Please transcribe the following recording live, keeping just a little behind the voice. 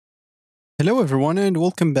Hello everyone and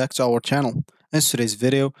welcome back to our channel. In today's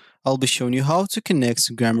video, I'll be showing you how to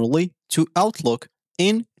connect Grammarly to Outlook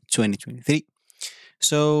in 2023.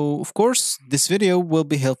 So, of course, this video will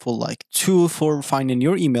be helpful like tool for finding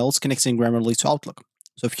your emails connecting Grammarly to Outlook.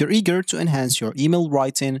 So if you're eager to enhance your email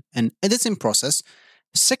writing and editing process,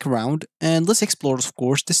 stick around and let's explore, of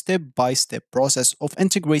course, the step-by-step process of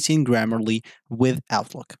integrating Grammarly with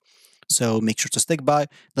Outlook. So make sure to stick by,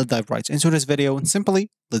 let's dive right into this video and simply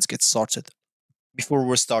let's get started. Before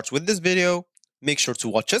we start with this video, make sure to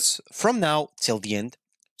watch us from now till the end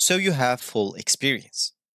so you have full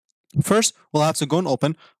experience. First, we'll have to go and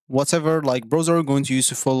open whatever like browser we're going to use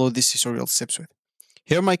to follow this tutorial steps with.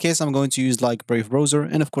 Here in my case, I'm going to use like Brave browser,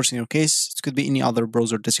 and of course in your case, it could be any other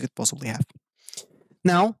browser that you could possibly have.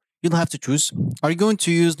 Now, you'll have to choose, are you going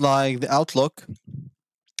to use like the Outlook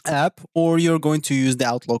app or you're going to use the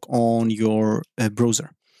Outlook on your browser?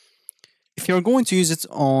 If you're going to use it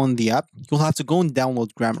on the app, you'll have to go and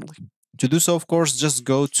download Grammarly. To do so, of course, just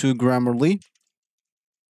go to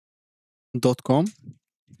grammarly.com,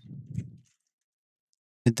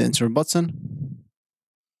 hit the enter button,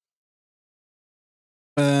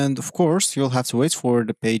 and of course, you'll have to wait for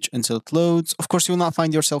the page until it loads. Of course, you'll not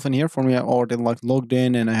find yourself in here. For me, I already like logged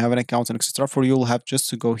in and I have an account and etc. For you, you'll have just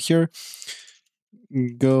to go here,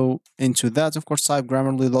 go into that. Of course, type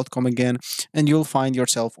grammarly.com again, and you'll find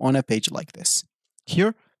yourself on a page like this.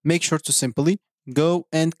 Here, make sure to simply go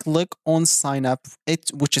and click on sign up,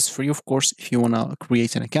 which is free, of course, if you want to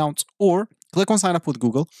create an account, or click on sign up with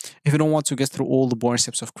Google if you don't want to get through all the boring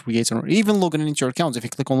steps of creating or even logging into your account. If you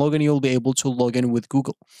click on login, you'll be able to log in with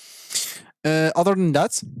Google. Other than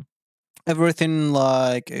that, everything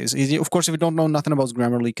like is easy. Of course, if you don't know nothing about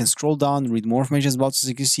Grammarly, you can scroll down, read more information about it, as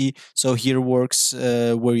you can see. So here works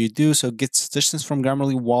where you do. So get suggestions from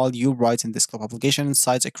Grammarly while you write in desktop application and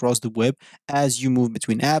sites across the web as you move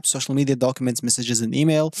between apps, social media, documents, messages, and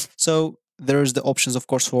email. So there's the options, of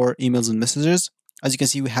course, for emails and messages. As you can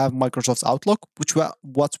see, we have Microsoft Outlook, which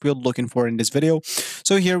what we're looking for in this video.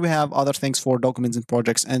 So here we have other things for documents and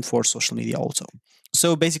projects and for social media also.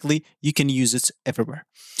 So basically, you can use it everywhere.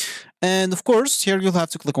 And of course, here you'll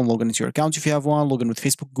have to click on login into your account if you have one, login with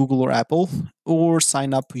Facebook, Google, or Apple, or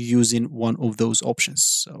sign up using one of those options.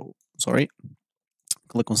 So, sorry.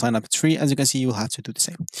 Click on sign up, it's free. As you can see, you'll have to do the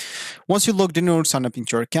same. Once you logged in or sign up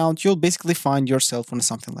into your account, you'll basically find yourself on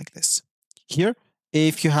something like this. Here,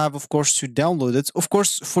 if you have, of course, to download it, of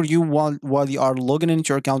course, for you while you are logging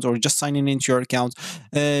into your account or just signing into your account,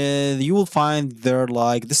 you will find there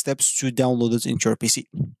like the steps to download it into your PC.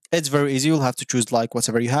 It's very easy. You'll have to choose like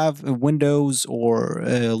whatever you have, Windows or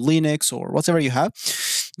Linux or whatever you have.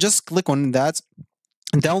 Just click on that,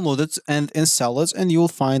 download it, and install it, and you'll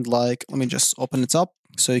find like, let me just open it up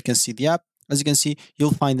so you can see the app. As you can see,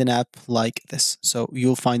 you'll find an app like this. So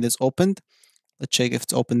you'll find it's opened. Let's check if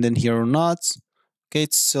it's opened in here or not. Okay,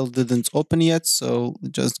 it still didn't open yet, so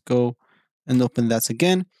just go and open that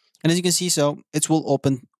again. And as you can see, so it will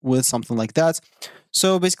open with something like that.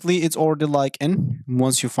 So basically, it's already like in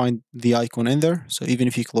once you find the icon in there. So even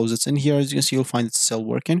if you close it in here, as you can see, you'll find it's still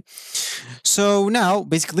working. So now,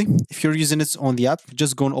 basically, if you're using it on the app,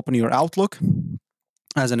 just go and open your Outlook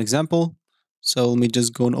as an example. So let me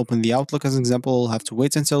just go and open the Outlook as an example. I'll have to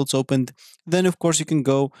wait until it's opened. Then, of course, you can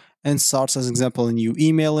go and start as an example a new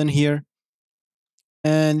email in here.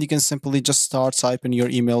 And you can simply just start typing your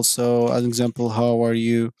email. So as an example, how are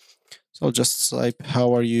you? So I'll just type,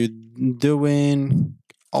 how are you doing?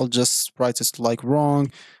 I'll just write it like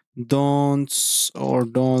wrong. Don't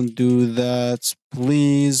do that,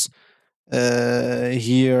 please.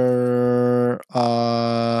 Here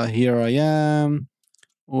I am,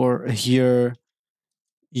 or here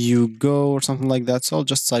you go, or something like that. So I'll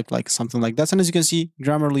just type like something like that. And as you can see,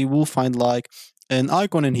 Grammarly will find like an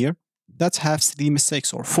icon in here that has 3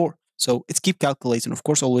 mistakes or 4. So it's keep calculating. Of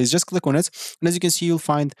course, always just click on it. And as you can see, you'll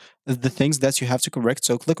find the things that you have to correct.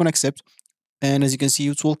 So click on accept. And as you can see,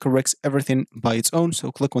 it will correct everything by its own.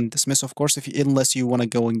 So click on dismiss, of course, unless you want to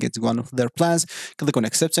go and get one of their plans. Click on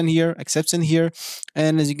accept in here,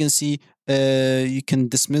 and as you can see, you can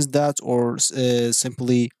dismiss that or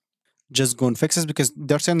simply just go and fix it, because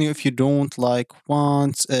they're telling you if you don't like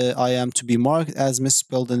want I am to be marked as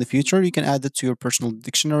misspelled in the future, you can add it to your personal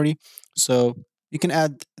dictionary. So you can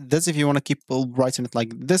add this if you want to keep writing it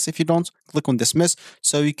like this. If you don't, click on dismiss,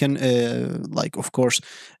 so you can like, of course,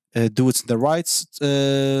 do it the right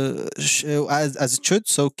as it should.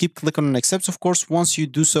 So keep clicking on accept. Of course, once you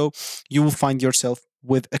do so, you will find yourself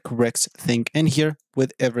with a correct thing in here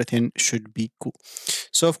with everything should be cool.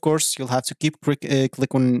 So of course, you'll have to keep click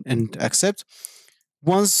on and accept.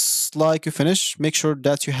 Once like you finish, make sure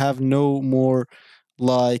that you have no more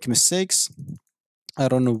like mistakes. I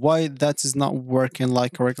don't know why that is not working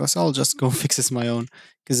like correctly. So I'll just go fix this my own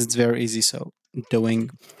because it's very easy. So doing,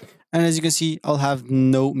 and as you can see, I'll have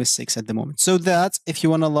no mistakes at the moment. So that if you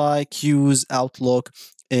want to like use Outlook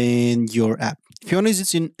in your app, if you want to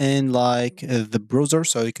use it in like the browser,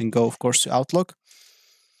 so you can go of course to Outlook.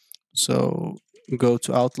 So go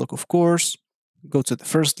to Outlook, of course. Go to the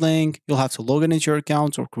first link. You'll have to log in into your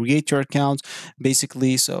account or create your account,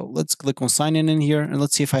 basically. So let's click on sign in here, and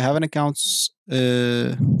let's see if I have an account.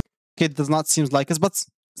 Okay, it does not seem like it, but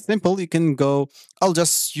simple. You can go. I'll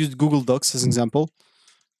just use Google Docs as an example.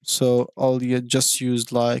 So I'll just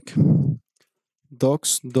use like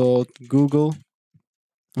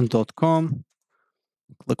docs.google.com.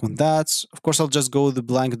 Click on that. Of course, I'll just go the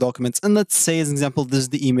blank documents. And let's say, as an example, this is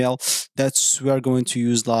the email that we are going to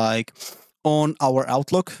use like on our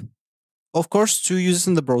Outlook. Of course, to use this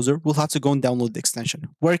in the browser, we'll have to go and download the extension.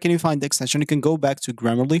 Where can you find the extension? You can go back to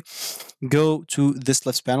Grammarly, go to this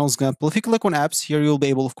left panel example. If you click on apps here, you'll be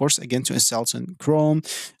able, of course, again, to install it on Chrome,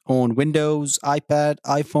 on Windows, iPad,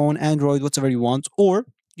 iPhone, Android, whatever you want. Or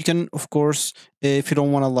you can, of course, if you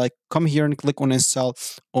don't want to like come here and click on install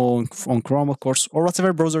on Chrome, of course, or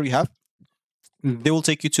whatever browser you have, they will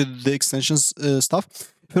take you to the extensions stuff.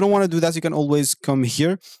 If you don't want to do that, you can always come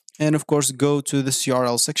here and of course go to the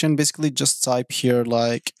URL section. Basically, just type here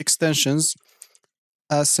like extensions.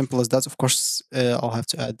 As simple as that. Of course, I'll have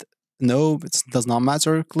to add no, it does not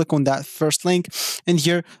matter. Click on that first link, and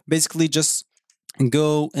here basically just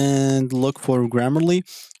go and look for Grammarly,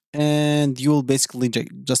 and you will basically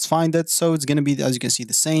just find it. So it's gonna be, as you can see,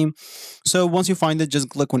 the same. So once you find it, just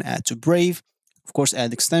click on add to Brave. Of course,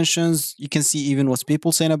 add extensions. You can see even what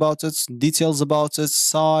people saying about it, details about it,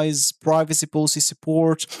 size, privacy policy,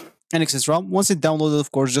 support, and etc. Once it's downloaded, of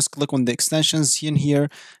course, just click on the extensions in here,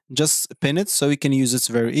 just pin it so you can use it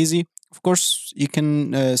very easy. Of course, you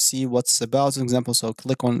can see what's about, for example. So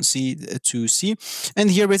click on C to see, and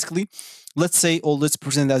here basically, let's say, oh, let's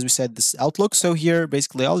present as we said this Outlook. So here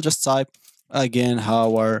basically, I'll just type again,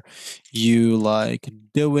 how are you like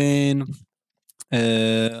doing?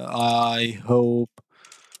 I hope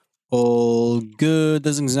all good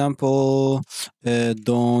as an example.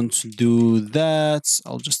 Don't do that.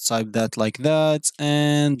 I'll just type that like that,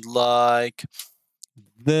 and like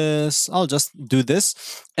this, I'll just do this.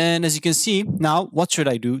 And as you can see now, what should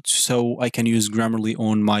I do so I can use Grammarly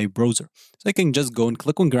on my browser? So I can just go and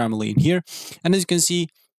click on Grammarly in here, and as you can see,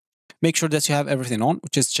 make sure that you have everything on,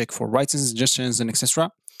 which is check for writing suggestions and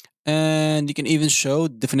etc. And you can even show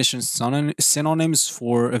definitions, synonyms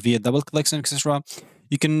for via double clicks and etc.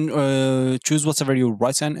 You can choose whatever you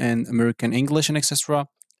write in and American English and etc.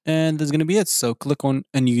 And that's gonna be it. So click on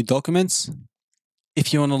a new document.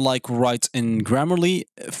 If you want to like write in Grammarly,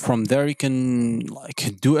 from there you can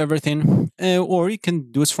like do everything, or you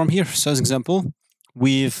can do it from here. So as example,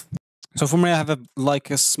 so for me, I have a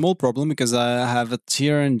small problem because I have it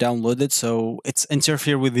here and downloaded, so it's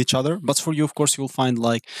interfere with each other. But for you, of course, you'll find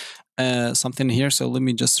like something here. So let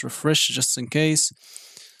me just refresh just in case.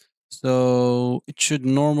 So it should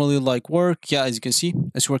normally like work. Yeah, as you can see,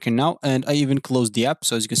 it's working now. And I even closed the app,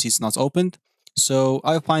 so as you can see, it's not opened. So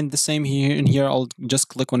I find the same here and here. I'll just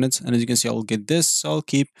click on it, and as you can see, I'll get this. So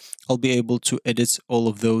I'll be able to edit all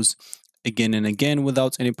of those again and again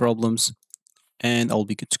without any problems, and I'll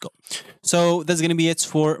be good to go. So that's gonna be it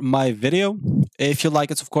for my video. If you like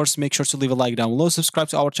it, of course, make sure to leave a like down below, subscribe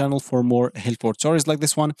to our channel for more helpful tutorials like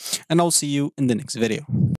this one, and I'll see you in the next video.